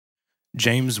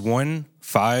James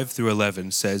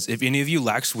 1:5-11 says, "If any of you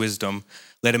lacks wisdom,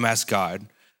 let him ask God,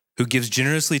 who gives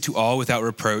generously to all without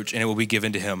reproach, and it will be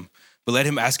given to him. But let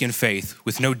him ask in faith,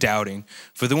 with no doubting.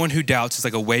 For the one who doubts is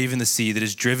like a wave in the sea that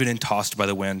is driven and tossed by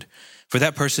the wind. For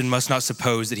that person must not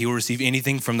suppose that he will receive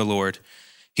anything from the Lord.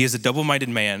 He is a double-minded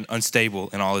man, unstable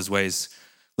in all his ways.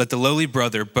 Let the lowly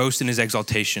brother boast in his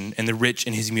exaltation, and the rich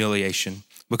in his humiliation,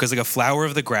 because like a flower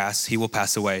of the grass he will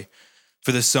pass away.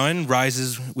 For the sun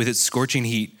rises with its scorching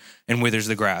heat and withers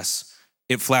the grass.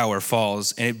 Its flower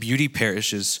falls, and its beauty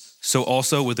perishes. So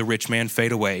also will the rich man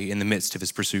fade away in the midst of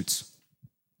his pursuits."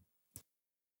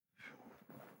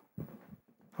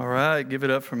 All right, give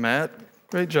it up for Matt.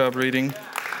 Great job reading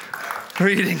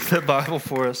the Bible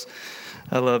for us.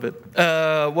 I love it.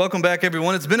 Welcome back,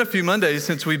 everyone. It's been a few Mondays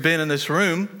since we've been in this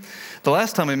room. The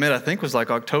last time we met, I think, was like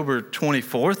October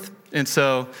 24th. And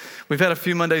so we've had a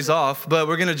few Mondays off, but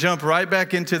we're going to jump right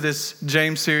back into this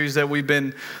James series that we've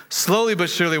been slowly but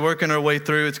surely working our way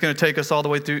through. It's going to take us all the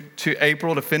way through to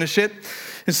April to finish it.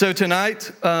 And so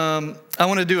tonight, I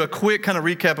want to do a quick kind of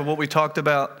recap of what we talked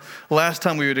about last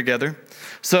time we were together.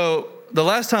 So the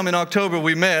last time in October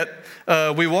we met,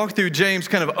 we walked through James'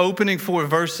 kind of opening 4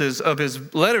 verses of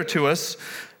his letter to us,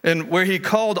 and where he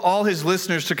called all his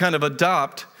listeners to kind of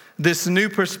adopt this new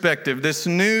perspective, this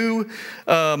new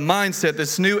mindset,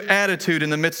 this new attitude in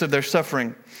the midst of their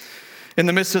suffering, in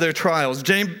the midst of their trials.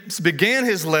 James began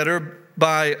his letter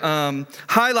by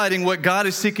highlighting what God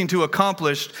is seeking to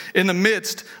accomplish in the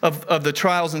midst of the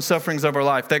trials and sufferings of our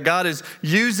life, that God is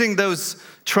using those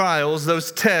trials,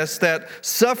 those tests, that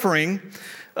suffering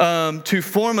to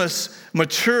form us,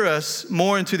 mature us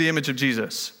more into the image of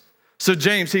Jesus. So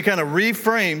James, he kind of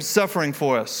reframes suffering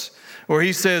for us, where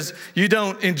he says, you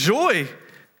don't enjoy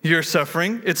your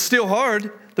suffering. It's still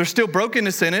hard. There's still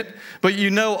brokenness in it, but you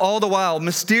know all the while,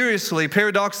 mysteriously,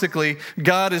 paradoxically,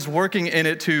 God is working in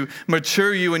it to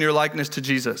mature you in your likeness to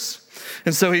Jesus.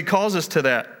 And so he calls us to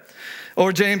that.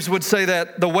 Or James would say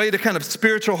that the way to kind of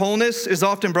spiritual wholeness is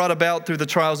often brought about through the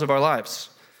trials of our lives.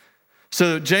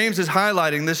 So James is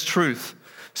highlighting this truth.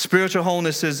 Spiritual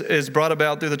wholeness is brought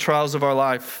about through the trials of our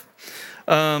life.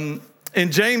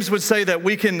 And James would say that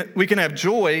we can have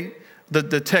joy.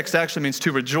 The text actually means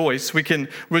to rejoice. We can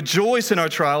rejoice in our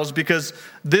trials because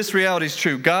this reality is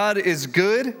true. God is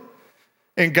good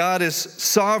and God is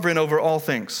sovereign over all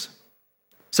things.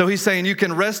 So he's saying you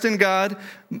can rest in God,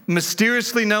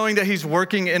 mysteriously knowing that he's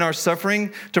working in our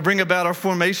suffering to bring about our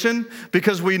formation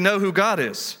because we know who God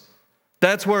is.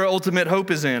 That's where our ultimate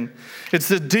hope is in. It's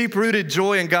the deep-rooted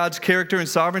joy in God's character and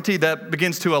sovereignty that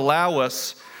begins to allow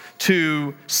us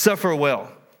to suffer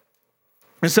well.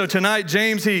 And so tonight,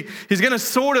 James, he's going to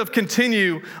sort of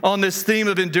continue on this theme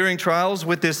of enduring trials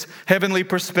with this heavenly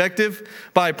perspective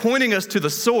by pointing us to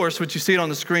the source, which you see it on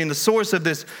the screen, the source of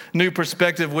this new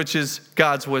perspective, which is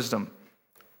God's wisdom.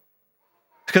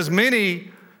 Because many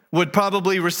would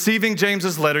probably, receiving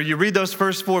James's letter, you read those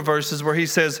first 4 verses where he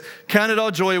says, count it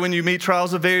all joy when you meet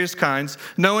trials of various kinds,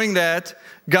 knowing that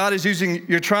God is using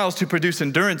your trials to produce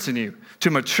endurance in you, to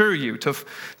mature you,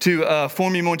 to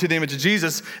form you more into the image of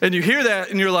Jesus. And you hear that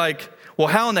and you're like, well,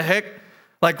 how in the heck?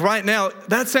 Like right now,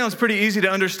 that sounds pretty easy to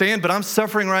understand, but I'm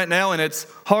suffering right now and it's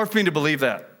hard for me to believe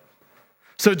that.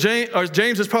 So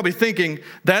James is probably thinking,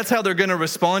 that's how they're going to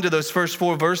respond to those first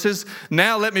 4 verses.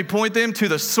 Now let me point them to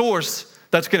the source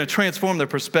that's going to transform their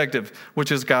perspective,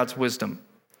 which is God's wisdom.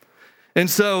 And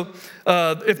so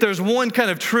if there's one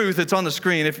kind of truth that's on the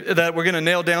screen that we're going to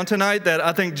nail down tonight that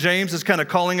I think James is kind of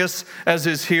calling us as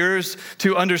his hearers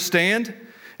to understand,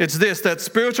 it's this, that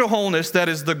spiritual wholeness, that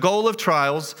is the goal of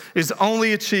trials, is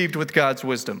only achieved with God's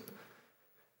wisdom.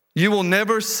 You will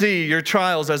never see your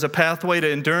trials as a pathway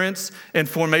to endurance and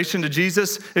formation to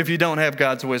Jesus if you don't have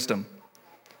God's wisdom.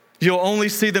 You'll only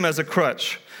see them as a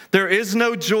crutch. There is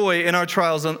no joy in our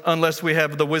trials unless we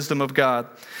have the wisdom of God.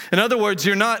 In other words,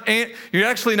 you're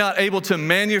actually not able to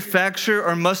manufacture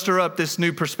or muster up this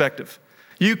new perspective.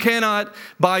 You cannot,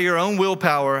 by your own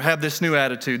willpower, have this new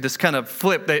attitude, this kind of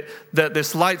flip,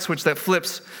 this light switch that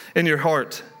flips in your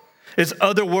heart. It's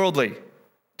otherworldly.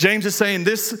 James is saying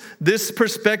this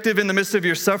perspective in the midst of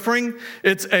your suffering,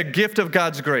 it's a gift of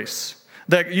God's grace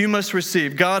that you must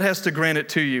receive. God has to grant it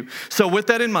to you. So with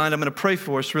that in mind, I'm going to pray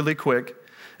for us really quick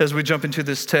as we jump into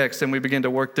this text and we begin to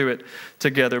work through it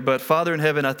together. But Father in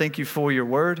heaven, I thank you for your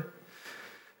word.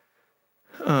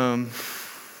 God,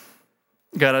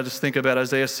 I just think about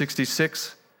Isaiah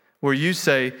 66, where you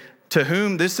say,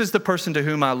 this is the person to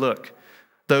whom I look,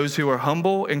 those who are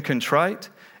humble and contrite,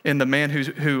 and the man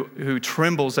who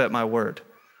trembles at my word.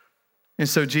 And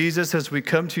so Jesus, as we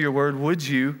come to your word, would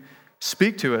you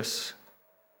speak to us?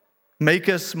 Make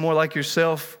us more like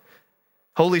yourself.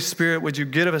 Holy Spirit, would you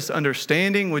give us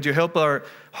understanding? Would you help our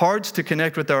hearts to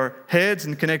connect with our heads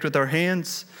and connect with our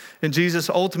hands? And Jesus,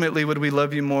 ultimately, would we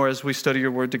love you more as we study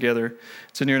your word together?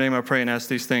 It's in your name I pray and ask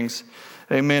these things.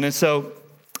 Amen. And so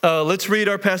let's read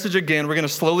our passage again. We're going to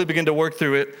slowly begin to work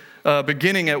through it.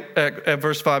 Beginning at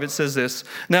verse 5, it says this.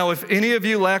 Now, if any of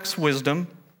you lacks wisdom,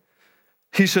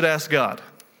 he should ask God,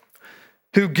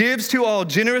 who gives to all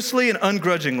generously and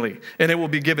ungrudgingly, and it will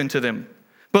be given to them.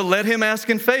 But let him ask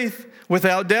in faith,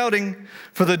 without doubting.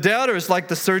 For the doubter is like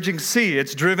the surging sea.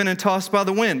 It's driven and tossed by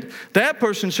the wind. That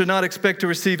person should not expect to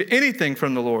receive anything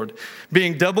from the Lord,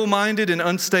 being double-minded and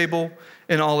unstable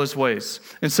in all his ways.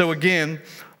 And so again,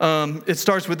 it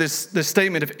starts with this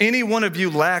statement, if any one of you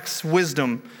lacks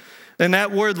wisdom, and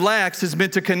that word lacks is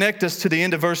meant to connect us to the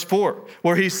end of verse 4,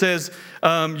 where he says,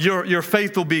 your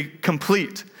faith will be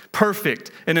complete,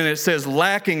 perfect. And then it says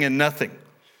lacking in nothing.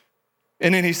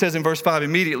 And then he says in verse 5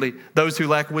 immediately, those who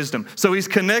lack wisdom. So he's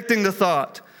connecting the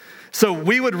thought. So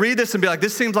we would read this and be like,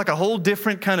 this seems like a whole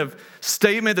different kind of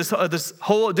statement, this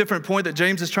whole different point that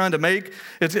James is trying to make.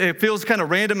 It feels kind of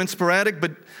random and sporadic,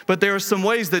 but there are some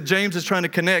ways that James is trying to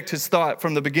connect his thought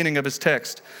from the beginning of his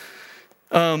text.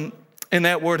 And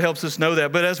that word helps us know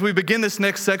that. But as we begin this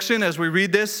next section, as we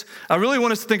read this, I really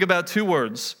want us to think about two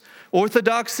words,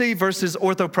 orthodoxy versus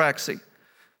orthopraxy.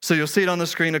 So you'll see it on the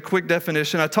screen, a quick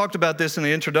definition. I talked about this in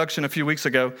the introduction a few weeks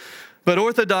ago. But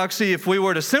orthodoxy, if we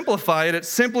were to simplify it, it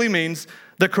simply means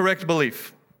the correct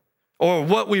belief or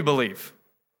what we believe.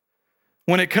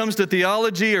 When it comes to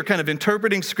theology or kind of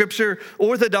interpreting scripture,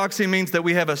 orthodoxy means that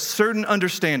we have a certain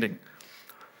understanding,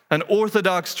 an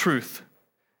orthodox truth.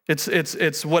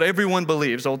 It's what everyone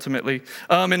believes ultimately.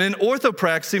 And then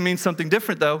orthopraxy means something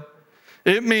different though.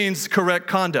 It means correct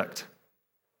conduct.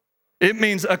 It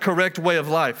means a correct way of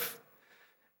life.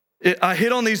 I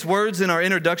hit on these words in our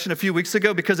introduction a few weeks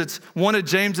ago because it's one of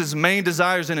James's main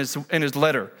desires in his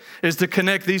letter, is to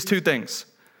connect these two things.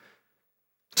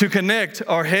 To connect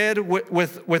our head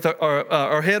with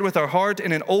our head with our heart,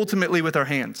 and then ultimately with our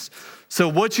hands. So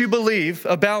what you believe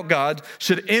about God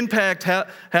should impact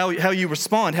how you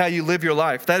respond, how you live your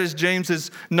life. That is James's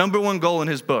number one goal in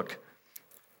his book.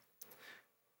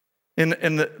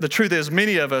 And the truth is,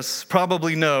 many of us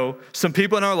probably know some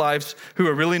people in our lives who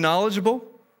are really knowledgeable,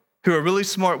 who are really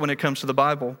smart when it comes to the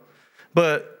Bible,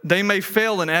 but they may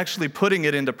fail in actually putting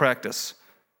it into practice.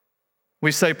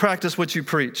 We say, practice what you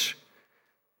preach.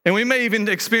 And we may even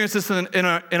experience this in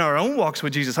our own walks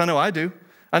with Jesus. I know I do.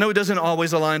 I know it doesn't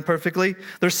always align perfectly.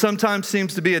 There sometimes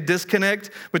seems to be a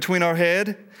disconnect between our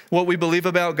head, what we believe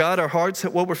about God, our hearts,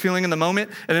 what we're feeling in the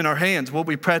moment, and in our hands, what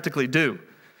we practically do.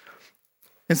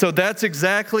 And so that's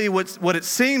exactly what it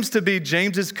seems to be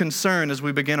James's concern as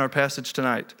we begin our passage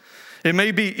tonight. It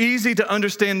may be easy to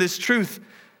understand this truth,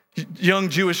 young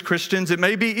Jewish Christians. It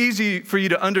may be easy for you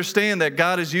to understand that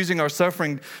God is using our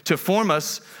suffering to form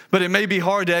us, but it may be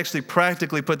hard to actually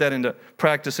practically put that into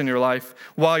practice in your life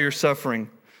while you're suffering.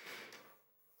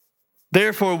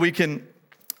 Therefore,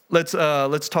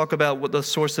 let's talk about what the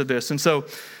source of this. And so,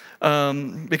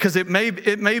 because it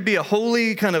may be a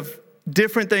wholly kind of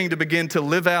different thing to begin to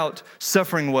live out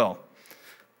suffering well.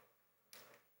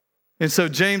 And so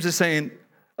James is saying,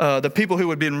 the people who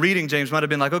had been reading James might have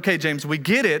been like, okay, James, we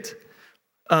get it,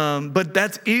 but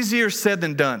that's easier said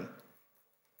than done.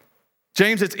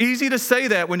 James, it's easy to say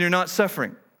that when you're not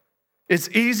suffering. It's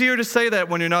easier to say that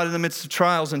when you're not in the midst of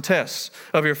trials and tests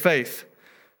of your faith.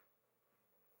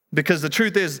 Because the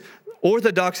truth is,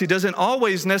 orthodoxy doesn't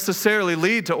always necessarily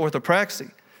lead to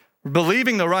orthopraxy.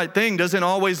 Believing the right thing doesn't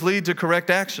always lead to correct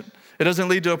action. It doesn't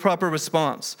lead to a proper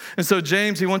response. And so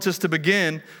James, he wants us to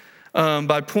begin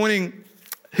by pointing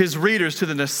his readers to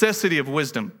the necessity of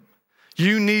wisdom.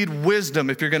 You need wisdom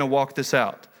if you're going to walk this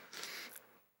out.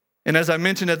 And as I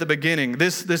mentioned at the beginning,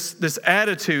 this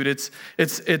attitude,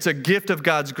 it's a gift of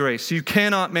God's grace. You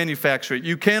cannot manufacture it.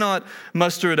 You cannot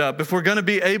muster it up. If we're going to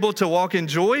be able to walk in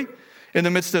joy in the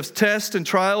midst of tests and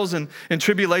trials and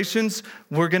tribulations,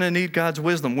 we're going to need God's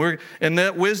wisdom. And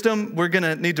that wisdom, we're going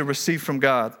to need to receive from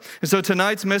God. And so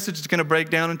tonight's message is going to break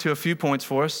down into a few points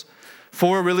for us.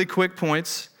 4 really quick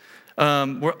points.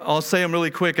 I'll say them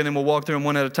really quick and then we'll walk through them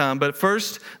one at a time. But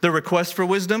first, the request for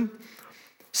wisdom.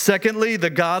 Secondly, the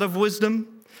God of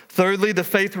wisdom. Thirdly, the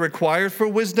faith required for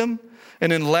wisdom.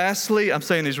 And then lastly, I'm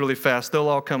saying these really fast. They'll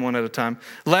all come one at a time.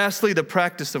 Lastly, the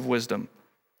practice of wisdom.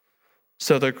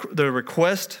 So the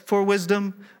request for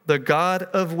wisdom, the God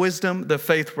of wisdom, the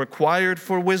faith required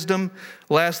for wisdom,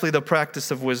 lastly, the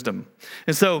practice of wisdom.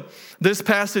 And so this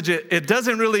passage, it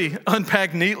doesn't really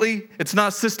unpack neatly. It's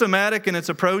not systematic in its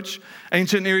approach.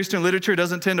 Ancient Near Eastern literature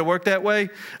doesn't tend to work that way.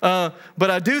 But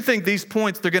I do think these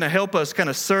points, they're going to help us kind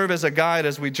of serve as a guide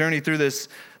as we journey through this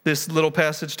little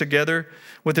passage together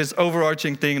with this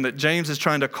overarching thing that James is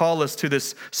trying to call us to,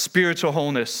 this spiritual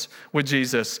wholeness with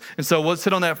Jesus. And so let's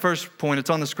hit on that first point. It's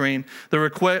on the screen, the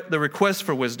request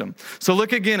for wisdom. So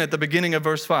look again at the beginning of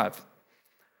verse 5,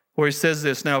 where he says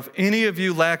this, "Now if any of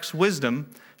you lacks wisdom,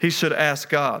 he should ask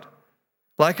God."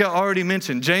 Like I already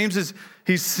mentioned,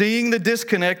 he's seeing the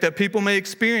disconnect that people may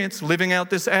experience living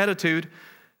out this attitude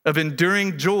of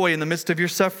enduring joy in the midst of your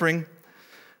suffering.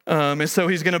 And so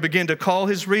he's going to begin to call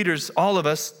his readers, all of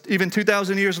us, even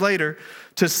 2,000 years later,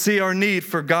 to see our need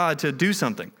for God to do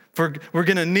something. We're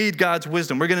going to need God's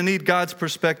wisdom. We're going to need God's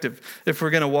perspective if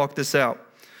we're going to walk this out.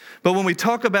 But when we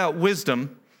talk about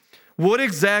wisdom, what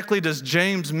exactly does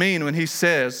James mean when he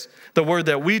says the word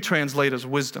that we translate as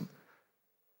wisdom?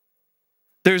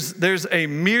 There's a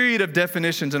myriad of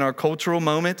definitions in our cultural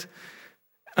moment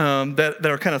that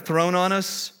are kind of thrown on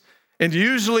us. And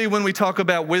usually when we talk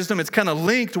about wisdom, it's kind of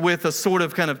linked with a sort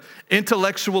of kind of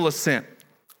intellectual assent.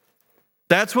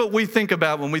 That's what we think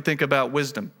about when we think about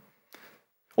wisdom.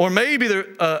 Or maybe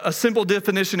a simple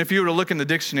definition, if you were to look in the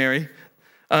dictionary,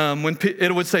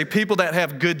 it would say people that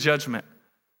have good judgment.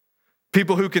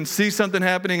 People who can see something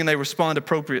happening and they respond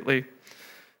appropriately.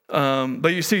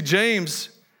 But you see, James,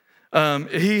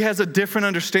 he has a different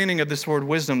understanding of this word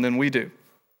wisdom than we do.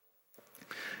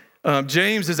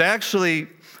 James is actually...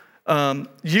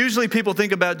 usually people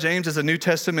think about James as a New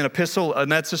Testament epistle, and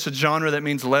that's just a genre that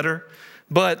means letter,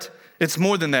 but it's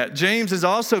more than that. James has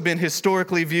also been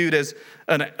historically viewed as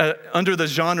under the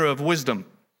genre of wisdom,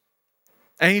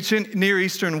 ancient Near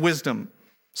Eastern wisdom.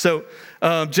 So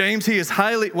James,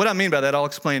 what I mean by that, I'll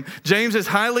explain. James is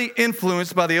highly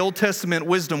influenced by the Old Testament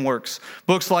wisdom works,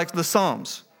 books like the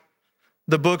Psalms,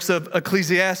 the books of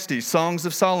Ecclesiastes, Songs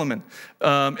of Solomon,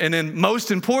 and then most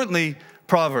importantly,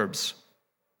 Proverbs.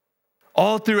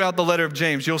 All throughout the letter of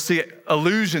James, you'll see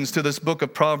allusions to this book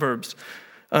of Proverbs.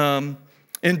 And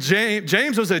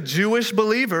James was a Jewish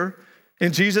believer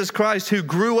in Jesus Christ who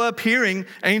grew up hearing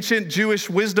ancient Jewish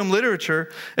wisdom literature.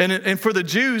 And for the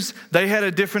Jews, they had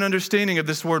a different understanding of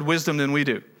this word wisdom than we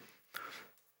do.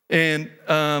 And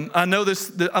I know this,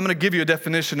 I'm going to give you a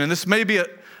definition, and this may be an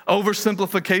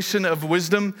oversimplification of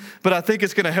wisdom, but I think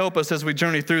it's going to help us as we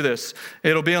journey through this.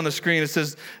 It'll be on the screen. It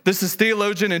says, this is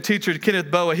theologian and teacher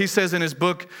Kenneth Boa. He says in his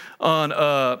book on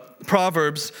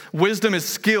Proverbs, wisdom is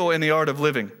skill in the art of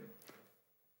living.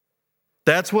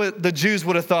 That's what the Jews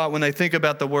would have thought when they think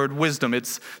about the word wisdom.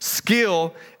 It's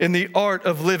skill in the art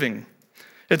of living.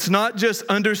 It's not just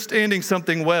understanding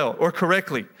something well or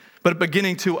correctly, but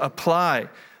beginning to apply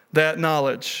that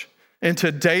knowledge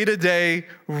into day-to-day,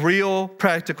 real,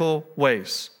 practical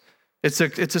ways. It's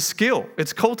a skill.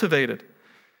 It's cultivated.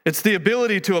 It's the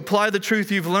ability to apply the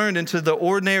truth you've learned into the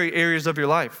ordinary areas of your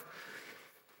life.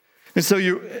 And so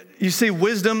you see,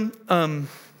 wisdom,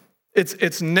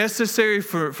 it's necessary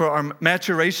for our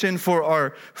maturation, for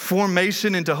our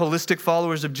formation into holistic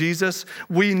followers of Jesus.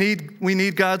 We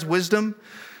need God's wisdom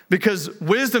because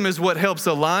wisdom is what helps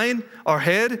align our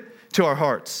head to our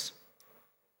hearts.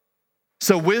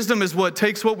 So wisdom is what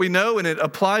takes what we know and it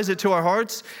applies it to our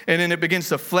hearts, and then it begins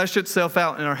to flesh itself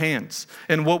out in our hands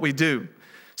and what we do.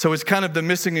 So it's kind of the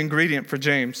missing ingredient for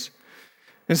James.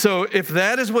 And so if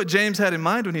that is what James had in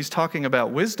mind when he's talking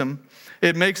about wisdom,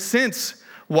 it makes sense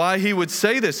why he would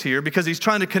say this here, because he's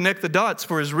trying to connect the dots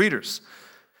for his readers.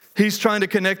 He's trying to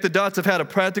connect the dots of how to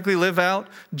practically live out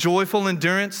joyful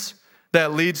endurance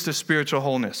that leads to spiritual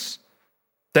wholeness.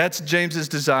 That's James's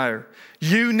desire.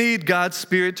 You need God's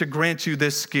Spirit to grant you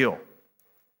this skill.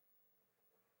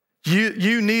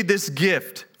 You need this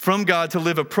gift from God to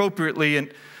live appropriately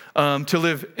and to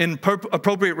live in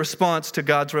appropriate response to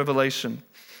God's revelation.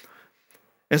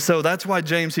 And so that's why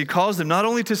James, he calls them not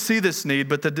only to see this need,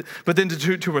 but then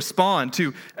to respond,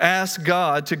 to ask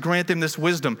God to grant them this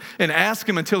wisdom and ask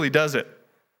him until he does it.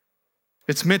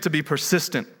 It's meant to be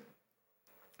persistent.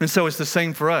 And so it's the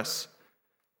same for us.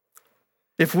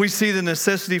 If we see the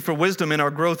necessity for wisdom in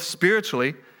our growth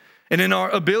spiritually and in our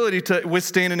ability to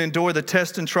withstand and endure the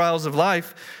tests and trials of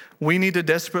life, we need to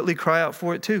desperately cry out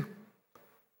for it too.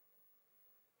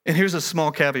 And here's a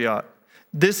small caveat.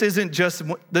 This doesn't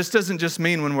just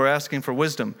mean when we're asking for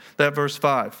wisdom, that verse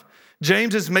 5.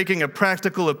 James is making a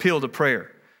practical appeal to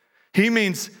prayer. He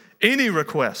means any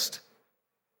request.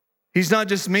 He's not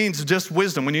just means just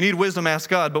wisdom. When you need wisdom,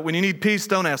 ask God. But when you need peace,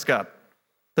 don't ask God.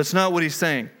 That's not what he's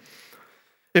saying.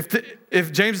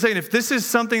 If James is saying, if this is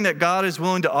something that God is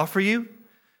willing to offer you,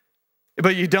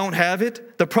 but you don't have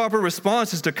it, the proper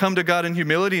response is to come to God in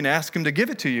humility and ask him to give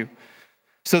it to you.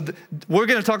 So we're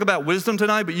going to talk about wisdom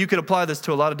tonight, but you could apply this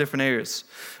to a lot of different areas,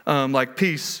 like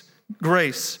peace,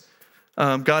 grace.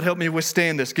 God, help me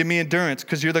withstand this. Give me endurance,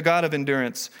 because you're the God of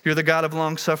endurance. You're the God of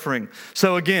long suffering.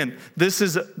 So again, that's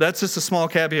just a small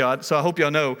caveat. So I hope y'all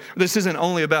know this isn't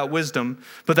only about wisdom,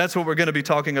 but that's what we're going to be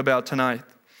talking about tonight.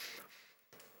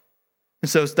 And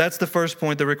so that's the first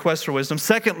point, the request for wisdom.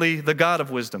 Secondly, the God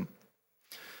of wisdom.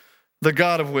 The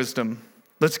God of wisdom.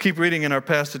 Let's keep reading in our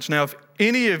passage. Now, if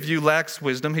any of you lacks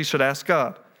wisdom, he should ask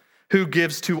God, who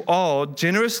gives to all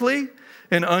generously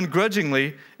and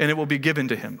ungrudgingly, and it will be given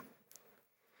to him.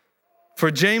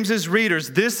 For James's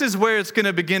readers, this is where it's going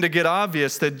to begin to get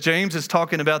obvious that James is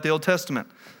talking about the Old Testament.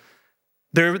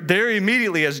 They're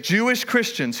immediately, as Jewish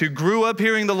Christians who grew up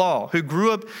hearing the law, who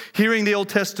grew up hearing the Old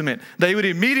Testament, they would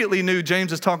immediately knew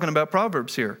James is talking about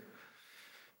Proverbs here.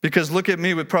 Because look at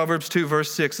me with Proverbs 2,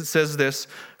 verse 6. It says this,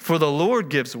 for the Lord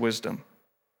gives wisdom.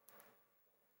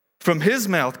 From his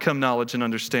mouth come knowledge and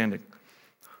understanding.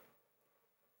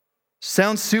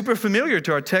 Sounds super familiar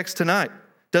to our text tonight,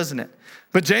 doesn't it?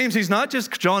 But James, he's not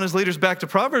just drawing his leaders back to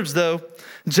Proverbs, though.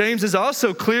 James is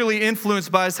also clearly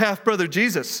influenced by his half-brother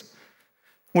Jesus,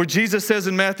 where Jesus says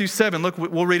in Matthew 7, look,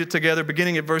 we'll read it together,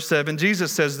 beginning at verse 7.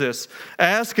 Jesus says this,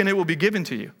 ask and it will be given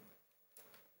to you.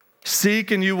 Seek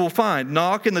and you will find.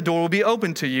 Knock and the door will be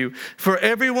opened to you. For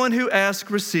everyone who asks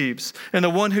receives, and the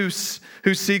one who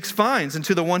seeks finds, and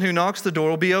to the one who knocks the door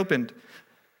will be opened.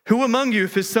 Who among you,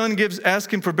 if his son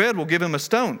asks him for bread, will give him a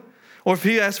stone? Or if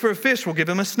he asks for a fish, will give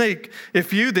him a snake?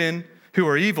 If you then, who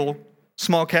are evil,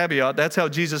 small caveat, that's how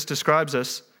Jesus describes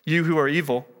us, you who are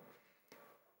evil,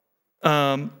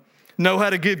 know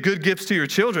how to give good gifts to your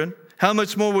children, how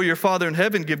much more will your Father in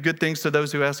heaven give good things to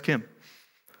those who ask him?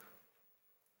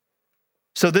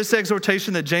 So this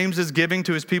exhortation that James is giving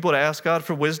to his people to ask God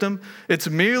for wisdom, it's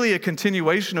merely a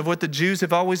continuation of what the Jews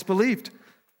have always believed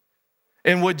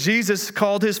and what Jesus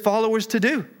called his followers to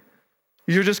do.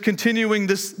 You're just continuing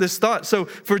this thought. So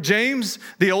for James,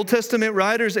 the Old Testament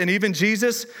writers, and even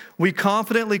Jesus, we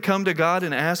confidently come to God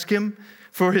and ask him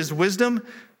for his wisdom,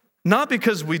 not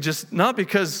because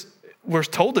we're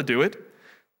told to do it,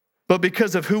 but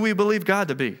because of who we believe God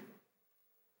to be.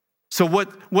 So what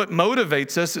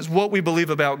motivates us is what we believe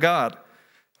about God.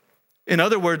 In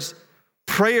other words,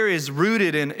 prayer is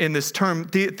rooted in this term,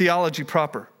 theology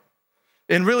proper.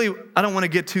 And really, I don't want to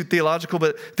get too theological,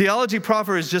 but theology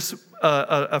proper is just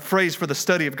a phrase for the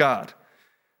study of God.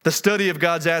 The study of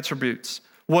God's attributes,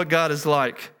 what God is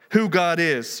like, who God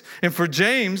is. And for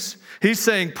James, he's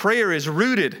saying prayer is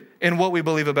rooted in what we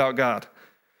believe about God.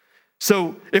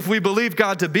 So if we believe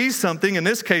God to be something, in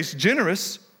this case,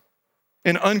 generous,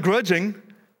 and ungrudging,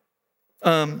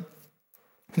 that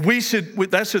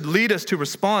should lead us to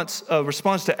a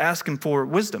response to ask him for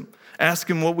wisdom. Ask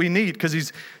him what we need, because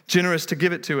he's generous to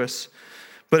give it to us.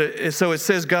 So it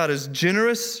says God is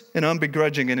generous and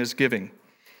unbegrudging in his giving.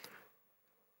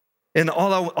 And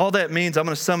all that means, I'm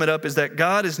going to sum it up, is that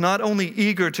God is not only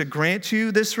eager to grant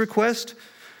you this request,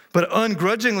 but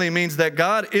ungrudgingly means that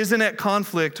God isn't at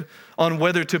conflict on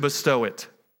whether to bestow it.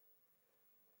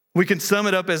 We can sum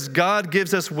it up as God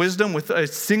gives us wisdom with a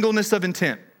singleness of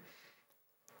intent.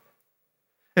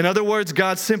 In other words,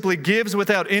 God simply gives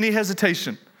without any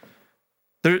hesitation.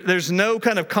 There's no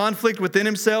kind of conflict within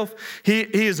himself. He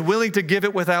is willing to give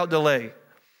it without delay.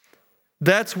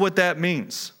 That's what that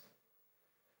means.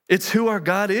 It's who our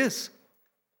God is.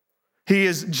 He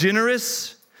is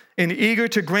generous and eager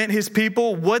to grant his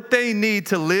people what they need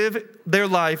to live their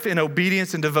life in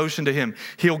obedience and devotion to him.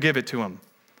 He'll give it to them.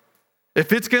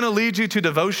 If it's going to lead you to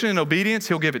devotion and obedience,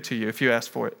 he'll give it to you if you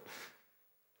ask for it.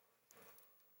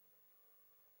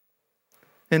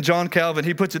 And John Calvin,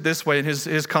 he puts it this way in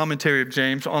his commentary of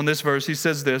James on this verse. He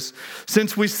says this,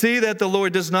 since we see that the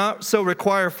Lord does not so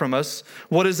require from us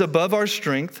what is above our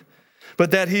strength,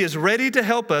 but that he is ready to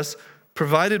help us,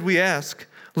 provided we ask,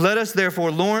 let us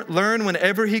therefore learn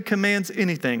whenever he commands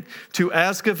anything to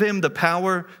ask of him the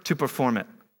power to perform it.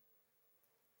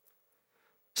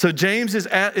 So James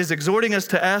is exhorting us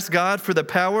to ask God for the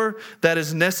power that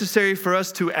is necessary for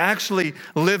us to actually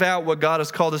live out what God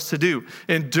has called us to do,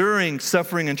 enduring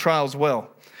suffering and trials well.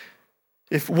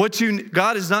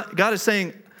 God is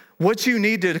saying, what you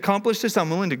need to accomplish this, I'm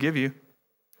willing to give you,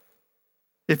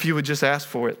 if you would just ask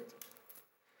for it.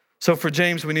 So for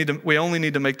James, we only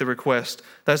need to make the request.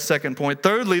 That's the second point.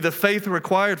 Thirdly, the faith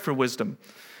required for wisdom.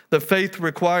 The faith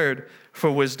required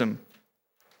for wisdom.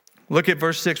 Look at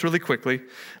verse 6 really quickly.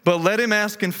 But let him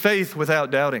ask in faith without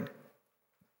doubting.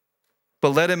 but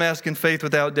let him ask in faith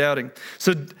without doubting.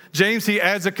 So James, he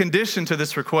adds a condition to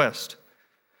this request.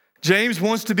 James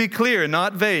wants to be clear,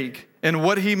 not vague, in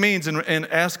what he means in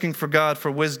asking for God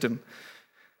for wisdom.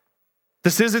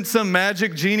 This isn't some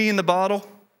magic genie in the bottle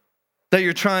that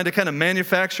you're trying to kind of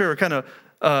manufacture or kind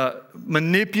of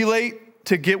manipulate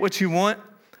to get what you want.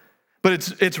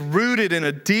 But it's rooted in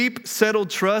a deep,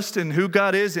 settled trust in who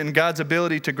God is and God's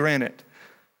ability to grant it.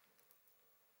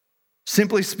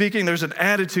 Simply speaking, there's an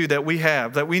attitude that we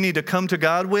have that we need to come to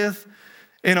God with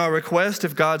in our request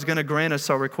if God's going to grant us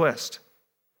our request.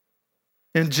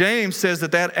 And James says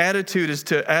that attitude is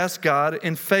to ask God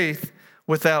in faith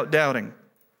without doubting.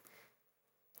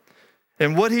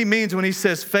 And what he means when he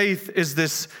says faith is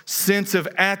this sense of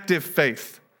active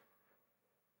faith.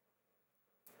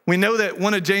 We know that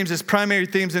one of James's primary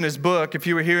themes in his book, if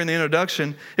you were here in the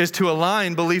introduction, is to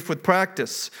align belief with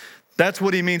practice. That's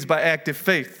what he means by active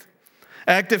faith.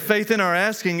 Active faith in our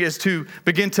asking is to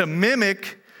begin to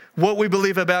mimic what we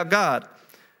believe about God.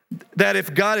 That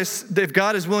if God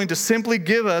is willing to simply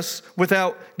give us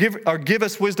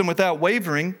wisdom without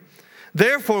wavering,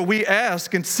 therefore we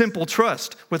ask in simple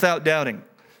trust without doubting.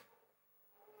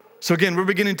 So again, we're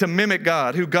beginning to mimic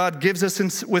God, who God gives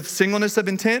us with singleness of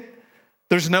intent.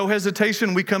 There's no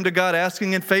hesitation. We come to God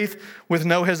asking in faith with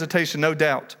no hesitation, no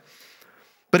doubt.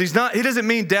 But he doesn't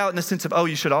mean doubt in the sense of,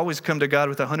 you should always come to God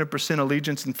with 100%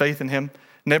 allegiance and faith in him.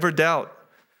 Never doubt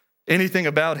anything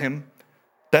about him.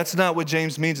 That's not what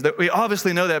James means. We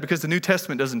obviously know that because the New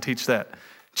Testament doesn't teach that.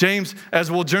 James,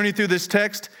 as we'll journey through this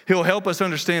text, he'll help us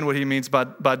understand what he means by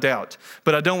doubt.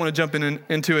 But I don't want to jump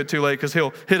into it too late because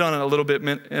he'll hit on it a little bit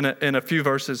in a few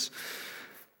verses.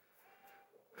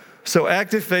 So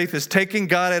active faith is taking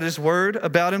God at his word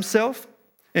about himself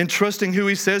and trusting who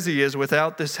he says he is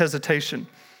without this hesitation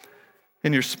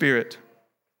in your spirit.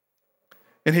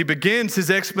 And he begins his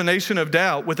explanation of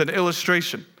doubt with an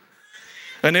illustration.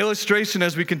 An illustration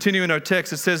as we continue in our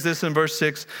text. It says this in verse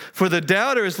 6, "For the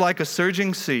doubter is like a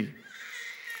surging sea,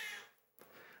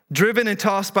 driven and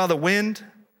tossed by the wind.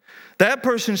 That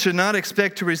person should not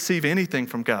expect to receive anything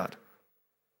from God."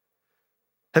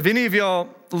 Have any of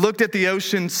y'all looked at the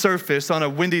ocean surface on a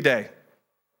windy day?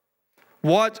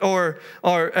 Or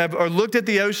looked at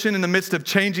the ocean in the midst of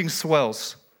changing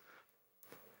swells?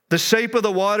 The shape of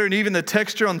the water and even the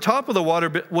texture on top of the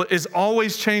water is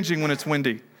always changing when it's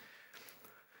windy.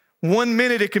 1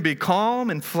 minute it can be calm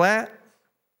and flat.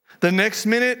 The next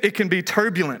minute it can be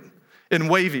turbulent and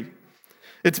wavy.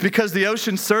 It's because the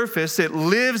ocean surface, it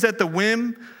lives at the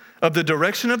whim of the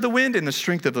direction of the wind and the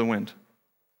strength of the wind.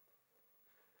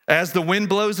 As the wind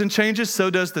blows and changes, so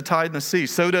does the tide in the sea.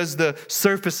 So does the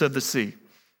surface of the sea.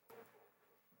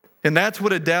 And that's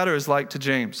what a doubter is like to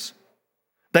James.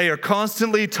 They are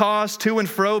constantly tossed to and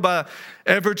fro by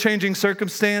ever-changing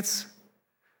circumstance.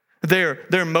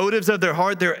 Their motives of their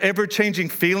heart, their ever-changing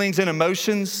feelings and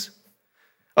emotions,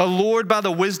 allured by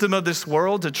the wisdom of this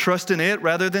world to trust in it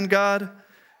rather than God.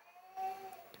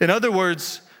 In other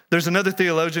words, there's another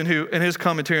theologian who, in his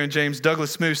commentary on James,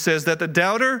 Douglas Moo, says that the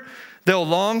doubter, they'll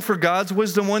long for God's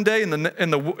wisdom one day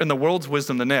and the world's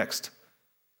wisdom the next.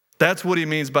 That's what he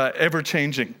means by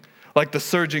ever-changing, like the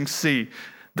surging sea.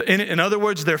 In other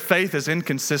words, their faith is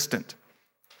inconsistent.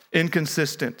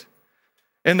 Inconsistent.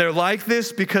 And they're like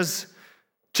this because,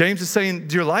 James is saying,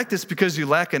 you're like this because you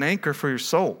lack an anchor for your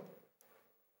soul.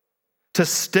 To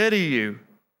steady you,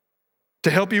 to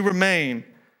help you remain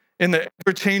in the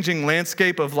ever-changing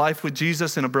landscape of life with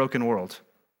Jesus in a broken world.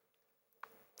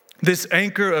 This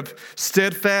anchor of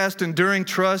steadfast, enduring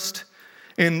trust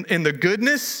in the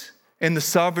goodness and the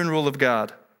sovereign rule of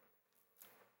God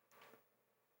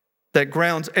that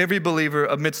grounds every believer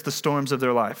amidst the storms of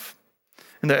their life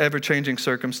and the ever-changing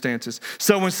circumstances.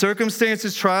 So when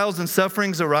circumstances, trials, and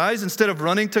sufferings arise, instead of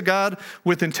running to God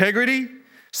with integrity,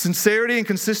 sincerity, and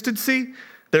consistency,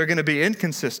 they're going to be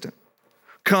inconsistent,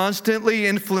 constantly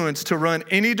influenced to run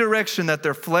any direction that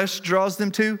their flesh draws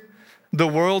them to, the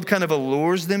world kind of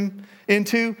allures them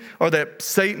into, or that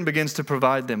Satan begins to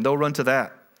provide them. They'll run to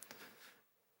that.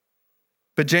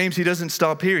 But James, he doesn't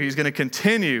stop here. He's going to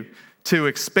continue to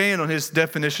expand on his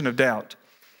definition of doubt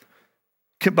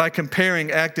by comparing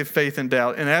active faith and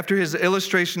doubt. And after his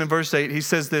illustration in verse 8, he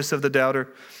says this of the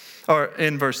doubter, or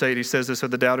in verse 8, he says this of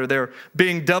the doubter, they're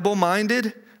being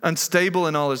double-minded, unstable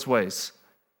in all his ways.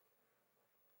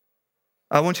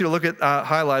 I want you to look at,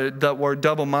 highlighted that word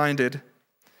double-minded.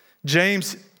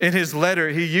 James, in his letter,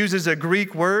 he uses a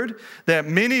Greek word that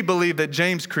many believe that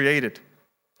James created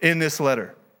in this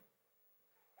letter.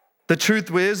 The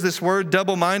truth is, this word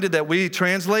double-minded that we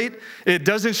translate, it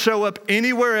doesn't show up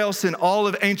anywhere else in all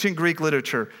of ancient Greek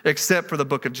literature except for the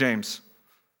book of James.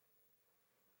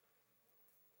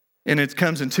 And it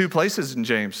comes in two places in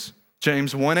James.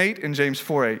 James 1:8 and James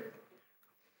 4:8.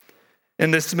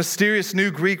 And this mysterious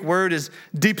new Greek word is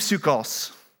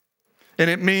dipsukos. And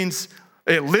it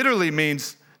literally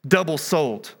means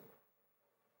double-souled.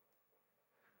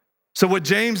 So what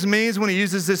James means when he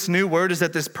uses this new word is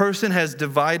that this person has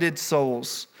divided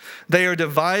souls. They are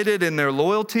divided in their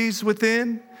loyalties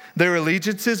within, their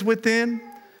allegiances within.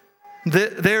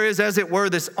 There is, as it were,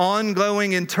 this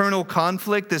ongoing internal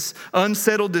conflict, this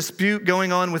unsettled dispute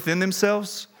going on within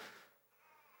themselves.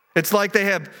 It's like they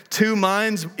have two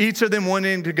minds, each of them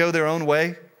wanting to go their own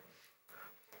way.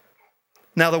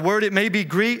 Now, the word, it may be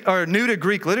Greek or new to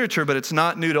Greek literature, but it's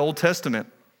not new to Old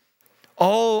Testament.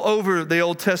 All over the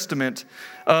Old Testament,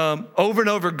 over and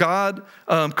over, God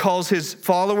calls his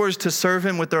followers to serve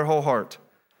him with their whole heart.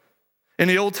 In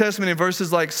the Old Testament, in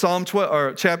verses like Psalm 12,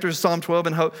 or chapters Psalm 12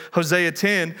 and Hosea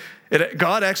 10,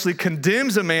 God actually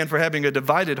condemns a man for having a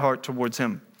divided heart towards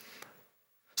him.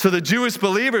 So the Jewish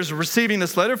believers receiving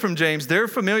this letter from James, they're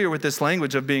familiar with this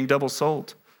language of being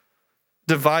double-souled,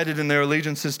 divided in their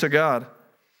allegiances to God.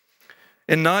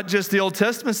 And not just the Old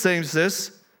Testament says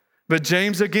this, but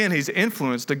James, again, he's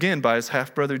influenced again by his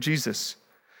half-brother Jesus,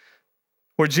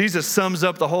 where Jesus sums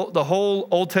up the whole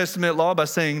Old Testament law by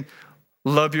saying,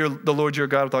 love the Lord your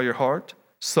God with all your heart,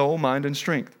 soul, mind, and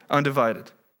strength,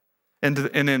 undivided. And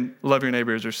then love your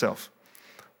neighbor as yourself.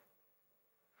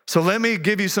 So let me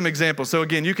give you some examples. So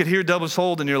again, you could hear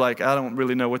double-souled and you're like, I don't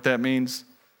really know what that means.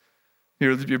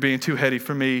 You're being too heady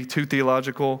for me, too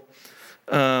theological.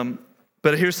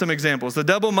 But here's some examples. The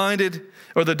double-minded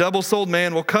or the double-souled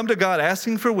man will come to God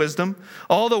asking for wisdom.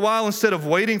 All the while, instead of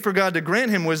waiting for God to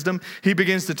grant him wisdom, he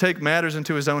begins to take matters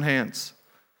into his own hands,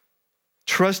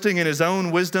 trusting in his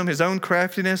own wisdom, his own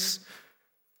craftiness,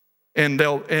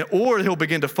 or he'll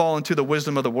begin to fall into the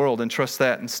wisdom of the world and trust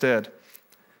that instead.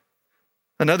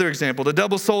 Another example, the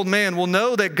double-souled man will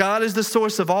know that God is the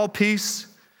source of all peace,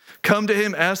 come to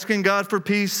him asking God for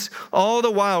peace, all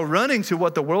the while running to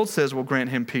what the world says will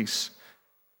grant him peace.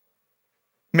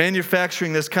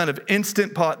 Manufacturing this kind of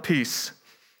instant pot peace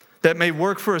that may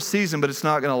work for a season, but it's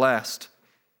not going to last.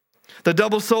 The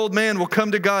double-souled man will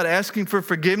come to God asking for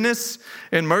forgiveness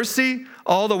and mercy,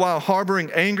 all the while harboring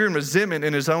anger and resentment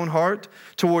in his own heart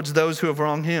towards those who have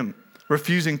wronged him,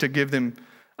 refusing to give them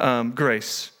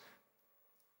grace.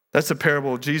 That's the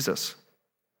parable of Jesus.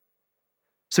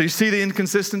 So you see the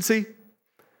inconsistency,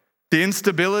 the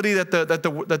instability that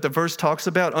the verse talks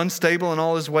about, unstable in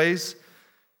all his ways.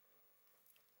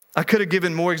 I could have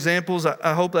given more examples.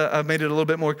 I hope that I've made it a little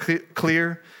bit more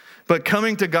clear. But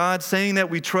coming to God, saying that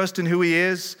we trust in who he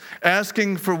is,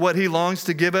 asking for what he longs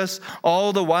to give us,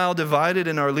 all the while divided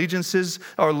in our allegiances,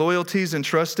 our loyalties, and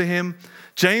trust to him.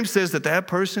 James says that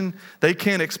person, they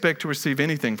can't expect to receive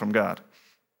anything from God.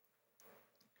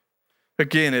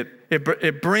 Again,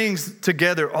 it brings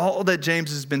together all that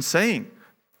James has been saying.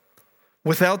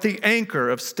 Without the anchor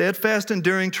of steadfast,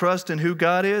 enduring trust in who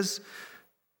God is,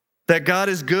 that God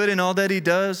is good in all that he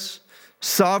does,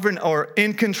 sovereign or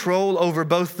in control over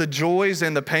both the joys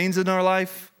and the pains in our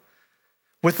life.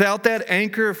 Without that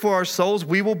anchor for our souls,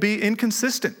 we will be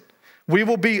inconsistent. We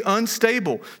will be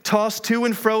unstable, tossed to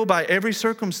and fro by every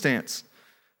circumstance.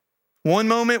 One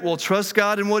moment we'll trust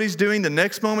God in what he's doing. The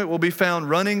next moment we'll be found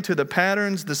running to the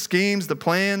patterns, the schemes, the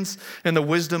plans, and the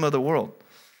wisdom of the world.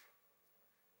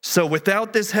 So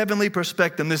without this heavenly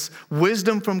perspective, this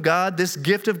wisdom from God, this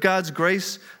gift of God's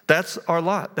grace, that's our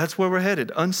lot. That's where we're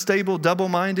headed. Unstable,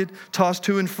 double-minded, tossed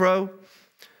to and fro.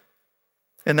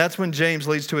 And that's when James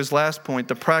leads to his last point,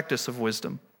 the practice of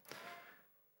wisdom.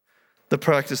 The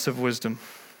practice of wisdom.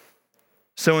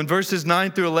 So in verses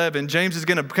 9 through 11, James is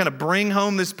going to kind of bring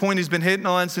home this point he's been hitting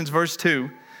on since verse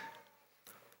 2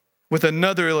 with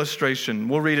another illustration.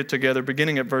 We'll read it together,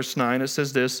 beginning at verse 9. It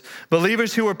says this,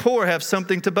 believers who are poor have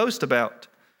something to boast about,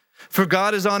 for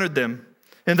God has honored them.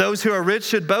 And those who are rich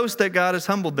should boast that God has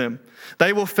humbled them.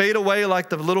 They will fade away like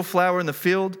the little flower in the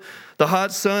field. The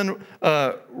hot sun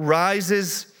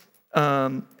rises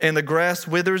and the grass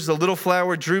withers. The little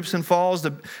flower droops and falls,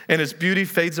 and its beauty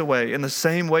fades away. In the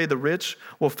same way, the rich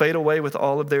will fade away with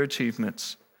all of their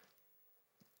achievements.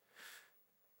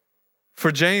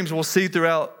 For James, we'll see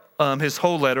throughout his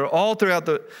whole letter, all throughout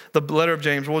the letter of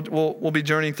James, we'll be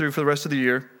journeying through for the rest of the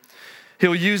year.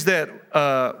 He'll use that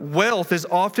wealth is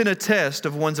often a test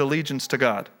of one's allegiance to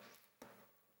God.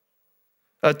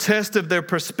 A test of their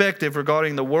perspective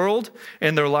regarding the world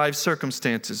and their life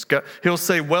circumstances. He'll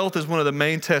say wealth is one of the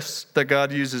main tests that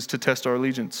God uses to test our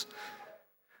allegiance.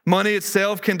 Money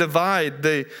itself can divide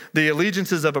the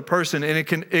allegiances of a person, and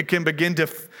it can begin to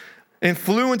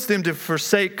influence them to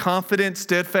forsake confident,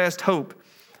 steadfast hope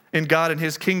in God and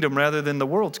his kingdom rather than the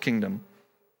world's kingdom.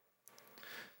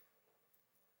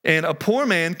 And a poor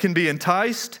man can be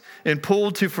enticed and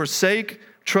pulled to forsake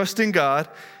trusting God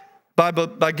by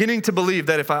beginning to believe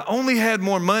that if I only had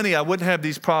more money, I wouldn't have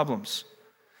these problems.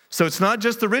 So it's not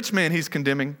just the rich man he's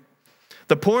condemning.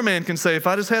 The poor man can say, if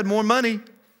I just had more money,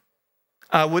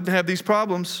 I wouldn't have these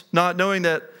problems, not knowing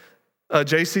that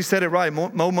JC said it right,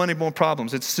 more money, more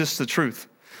problems. It's just the truth.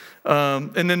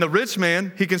 And then the rich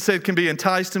man, he can say, can be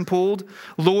enticed and pulled,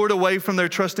 lured away from their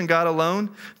trust in God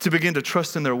alone to begin to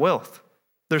trust in their wealth,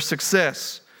 their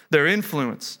success, their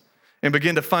influence, and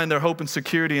begin to find their hope and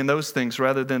security in those things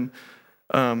rather than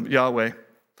Yahweh.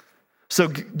 So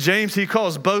James, he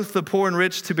calls both the poor and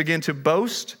rich to begin to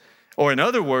boast, or in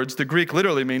other words, the Greek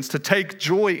literally means to take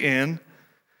joy in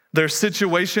their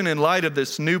situation in light of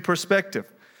this new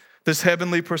perspective, this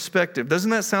heavenly perspective.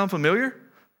 Doesn't that sound familiar?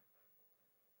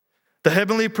 The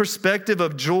heavenly perspective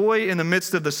of joy in the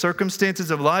midst of the circumstances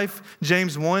of life,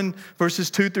 James 1, verses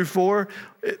 2 through 4,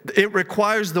 it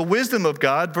requires the wisdom of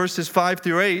God, verses 5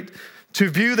 through 8, to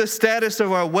view the status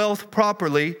of our wealth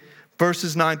properly,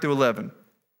 verses 9 through 11.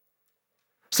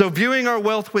 So viewing our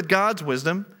wealth with God's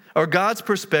wisdom, or God's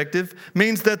perspective,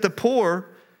 means that the poor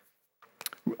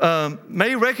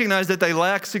may recognize that they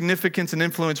lack significance and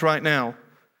influence right now,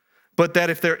 but that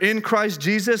if they're in Christ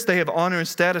Jesus, they have honor and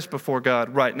status before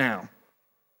God right now.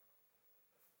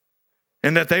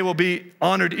 And that they will be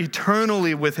honored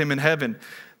eternally with him in heaven.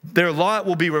 Their lot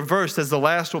will be reversed as the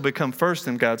last will become first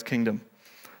in God's kingdom.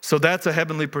 So that's a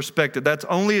heavenly perspective. That's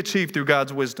only achieved through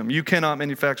God's wisdom. You cannot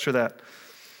manufacture that.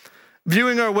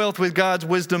 Viewing our wealth with God's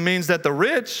wisdom means that the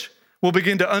rich will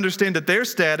begin to understand that their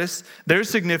status, their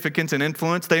significance and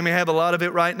influence, they may have a lot of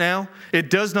it right now, it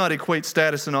does not equate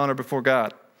status and honor before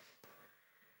God.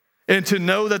 And to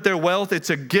know that their wealth, it's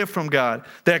a gift from God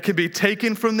that can be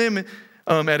taken from them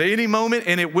at any moment,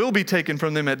 and it will be taken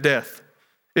from them at death.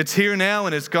 It's here now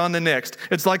and it's gone the next.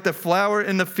 It's like the flower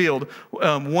in the field.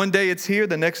 One day it's here,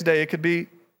 the next day it could be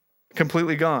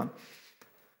completely gone.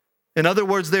 In other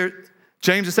words,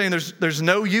 James is saying there's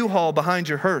no U-Haul behind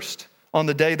your hearse on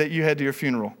the day that you head to your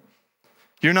funeral.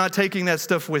 You're not taking that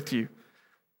stuff with you.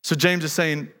 So James is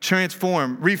saying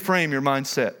transform, reframe your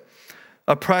mindset.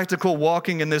 A practical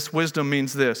walking in this wisdom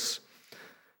means this.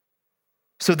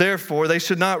 So therefore, they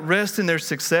should not rest in their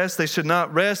success. They should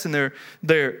not rest in their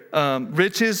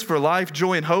riches for life,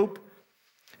 joy, and hope.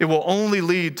 It will only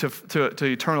lead to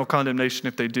eternal condemnation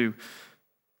if they do.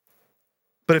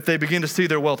 But if they begin to see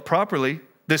their wealth properly,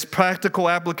 this practical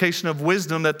application of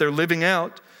wisdom that they're living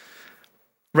out,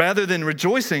 rather than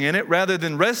rejoicing in it, rather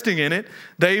than resting in it,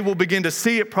 they will begin to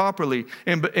see it properly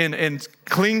and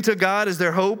cling to God as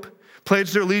their hope,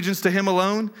 pledge their allegiance to him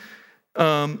alone,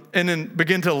 and then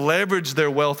begin to leverage their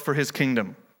wealth for his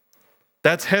kingdom.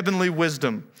 That's heavenly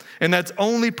wisdom. And that's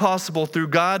only possible through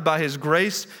God by his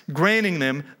grace granting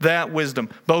them that wisdom.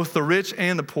 Both the rich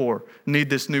and the poor need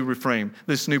this new reframe,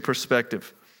 this new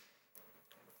perspective.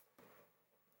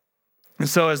 And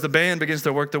so as the band begins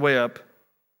to work their way up,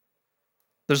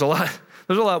 there's a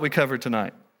lot we covered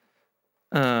tonight.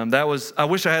 I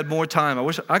wish I had more time. I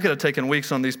wish I could have taken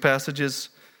weeks on these passages.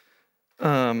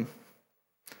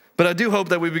 But I do hope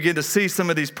that we begin to see some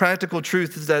of these practical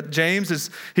truths that James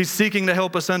he's seeking to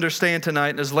help us understand tonight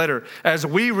in his letter as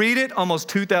we read it almost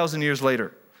 2,000 years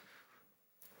later.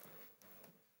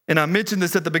 And I mentioned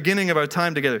this at the beginning of our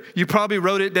time together. You probably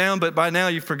wrote it down, but by now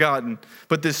you've forgotten.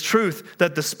 But this truth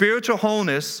that the spiritual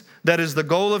wholeness that is the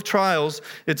goal of trials,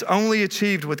 it's only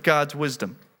achieved with God's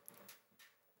wisdom.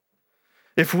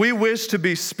 If we wish to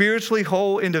be spiritually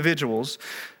whole individuals,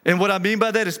 and what I mean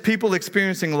by that is people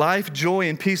experiencing life, joy,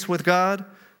 and peace with God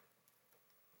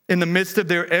in the midst of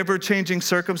their ever-changing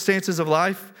circumstances of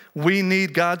life, we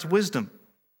need God's wisdom.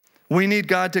 We need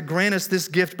God to grant us this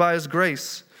gift by his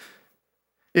grace.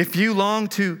 If you long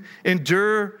to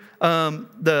endure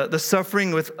the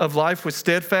suffering of life with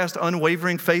steadfast,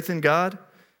 unwavering faith in God,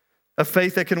 a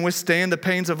faith that can withstand the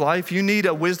pains of life, you need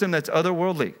a wisdom that's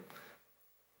otherworldly.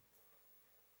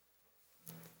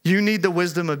 You need the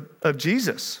wisdom of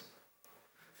Jesus.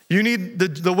 You need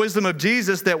the wisdom of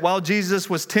Jesus that while Jesus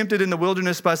was tempted in the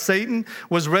wilderness by Satan,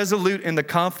 was resolute in his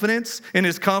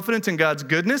confidence in God's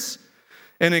goodness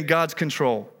and in God's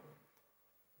control.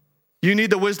 You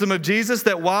need the wisdom of Jesus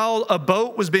that while a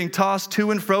boat was being tossed to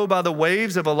and fro by the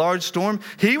waves of a large storm,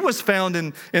 he was found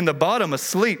in the bottom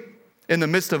asleep in the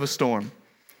midst of a storm.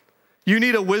 You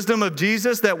need a wisdom of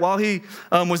Jesus that while he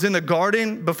was in the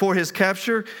garden before his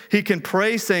capture, he can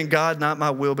pray saying, God, not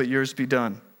my will, but yours be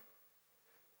done.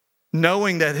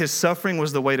 knowing that his suffering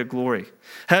was the way to glory.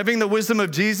 Having the wisdom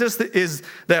of Jesus is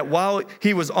that while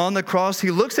he was on the cross,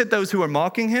 he looks at those who are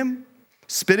mocking him,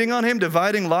 spitting on him,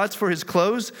 dividing lots for his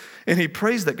clothes, and he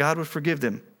prays that God would forgive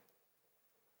them.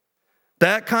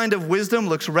 That kind of wisdom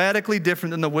looks radically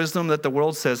different than the wisdom that the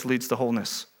world says leads to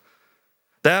wholeness.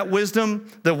 That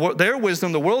wisdom, their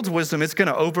wisdom, the world's wisdom, it's going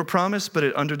to overpromise, but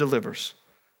it underdelivers.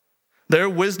 Their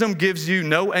wisdom gives you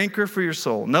no anchor for your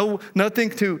soul, nothing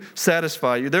to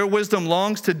satisfy you. Their wisdom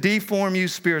longs to deform you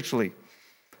spiritually.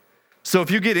 So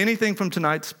if you get anything from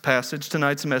tonight's passage,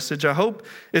 tonight's message, I hope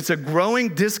it's a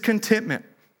growing discontentment.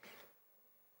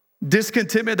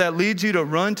 Discontentment that leads you to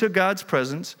run to God's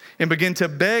presence and begin to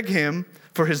beg him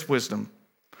for his wisdom.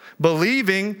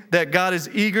 Believing that God is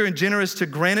eager and generous to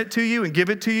grant it to you and give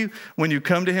it to you when you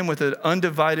come to him with an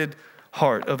undivided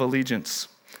heart of allegiance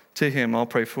to him. I'll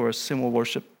pray for us and we'll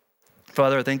worship.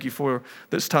 Father, I thank you for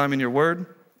this time in your word.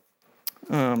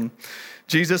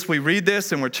 Jesus, we read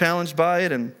this and we're challenged by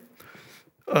it, and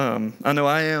I know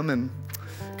I am, and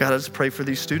God, I just pray for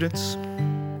these students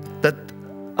that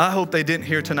I hope they didn't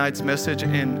hear tonight's message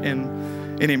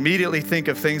and immediately think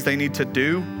of things they need to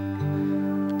do,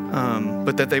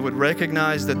 but that they would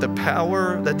recognize that the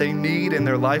power that they need in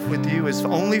their life with you is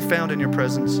only found in your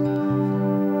presence.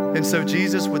 And so,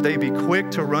 Jesus, would they be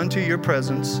quick to run to your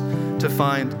presence to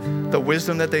find the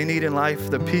wisdom that they need in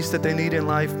life, the peace that they need in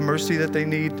life, mercy that they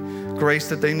need, grace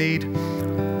that they need,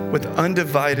 with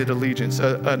undivided allegiance,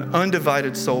 an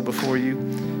undivided soul before you,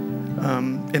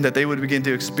 and that they would begin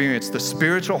to experience the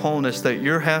spiritual wholeness that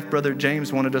your half-brother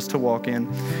James wanted us to walk in.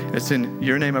 It's in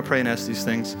your name I pray and ask these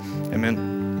things. Amen.